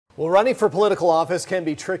Well, running for political office can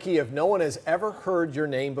be tricky if no one has ever heard your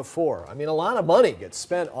name before. I mean, a lot of money gets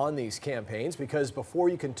spent on these campaigns because before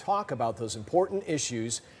you can talk about those important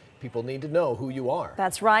issues, people need to know who you are.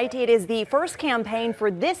 That's right. It is the first campaign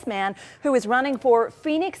for this man who is running for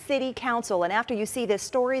Phoenix City Council. And after you see this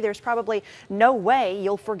story, there's probably no way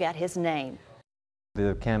you'll forget his name.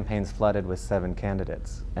 The campaign's flooded with 7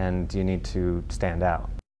 candidates, and you need to stand out.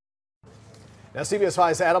 Now, CBS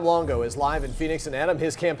 5's Adam Longo is live in Phoenix. And Adam,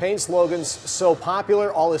 his campaign slogan's so popular,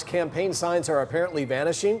 all his campaign signs are apparently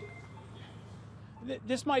vanishing.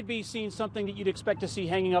 This might be seen something that you'd expect to see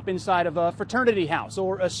hanging up inside of a fraternity house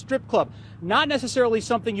or a strip club. Not necessarily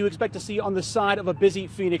something you expect to see on the side of a busy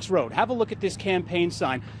Phoenix road. Have a look at this campaign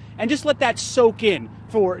sign and just let that soak in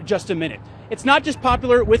for just a minute. It's not just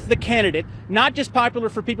popular with the candidate, not just popular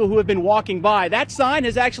for people who have been walking by. That sign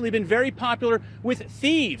has actually been very popular with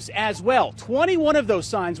thieves as well. 21 of those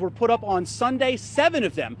signs were put up on Sunday. 7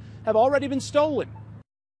 of them have already been stolen.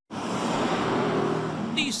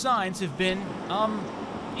 These signs have been,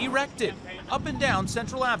 erected up and down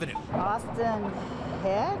Central Avenue. Austin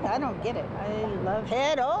Head? I don't get it. I love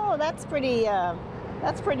Head. Oh, that's pretty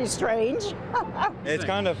strange. It's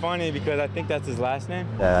kind of funny because I think that's his last name.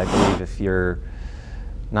 I believe if you're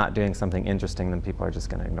not doing something interesting, then people are just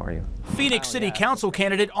going to ignore you. Phoenix City Council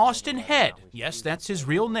candidate Austin Head, yes, that's his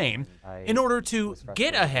real name. In order to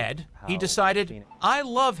get ahead, he decided I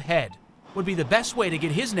love Head would be the best way to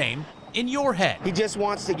get his name in your head. He just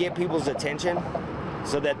wants to get people's attention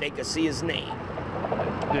so that they can see his name.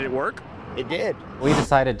 Did it work? It did. We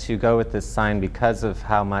decided to go with this sign because of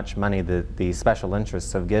how much money the special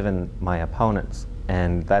interests have given my opponents,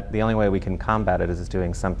 and that the only way we can combat it is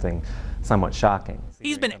doing something somewhat shocking.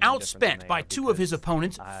 He's been outspent by 2 of his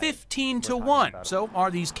opponents 15-1. So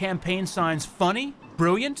are these campaign signs funny,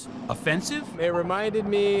 brilliant, offensive? It reminded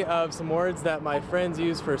me of some words that my friends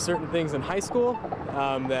used for certain things in high school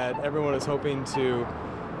that everyone was hoping to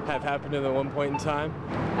have happened at one point in time.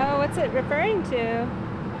 Oh, what's it referring to?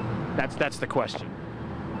 That's the question.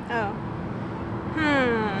 Oh.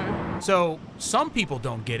 So some people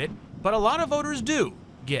don't get it, but a lot of voters do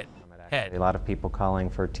get Head. A lot of people calling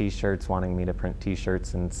for t-shirts, wanting me to print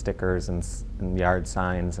t-shirts and stickers and yard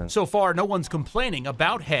signs. And so far, no one's complaining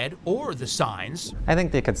about Head or the signs. I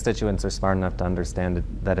think the constituents are smart enough to understand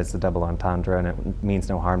that it's a double entendre and it means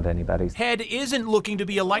no harm to anybody. Head isn't looking to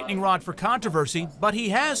be a lightning rod for controversy, but he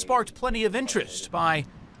has sparked plenty of interest by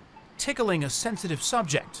tickling a sensitive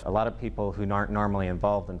subject. A lot of people who aren't normally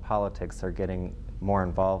involved in politics are getting more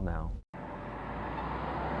involved now.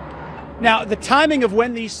 Now, the timing of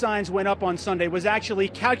when these signs went up on Sunday was actually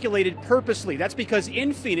calculated purposely. That's because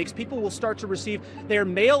in Phoenix, people will start to receive their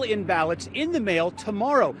mail-in ballots in the mail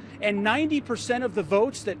tomorrow. And 90% of the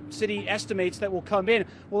votes that city estimates that will come in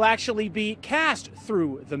will actually be cast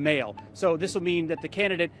through the mail. So this will mean that the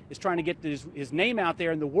candidate is trying to get his name out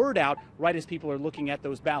there and the word out right as people are looking at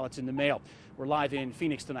those ballots in the mail. We're live in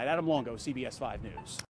Phoenix tonight. Adam Longo, CBS 5 News.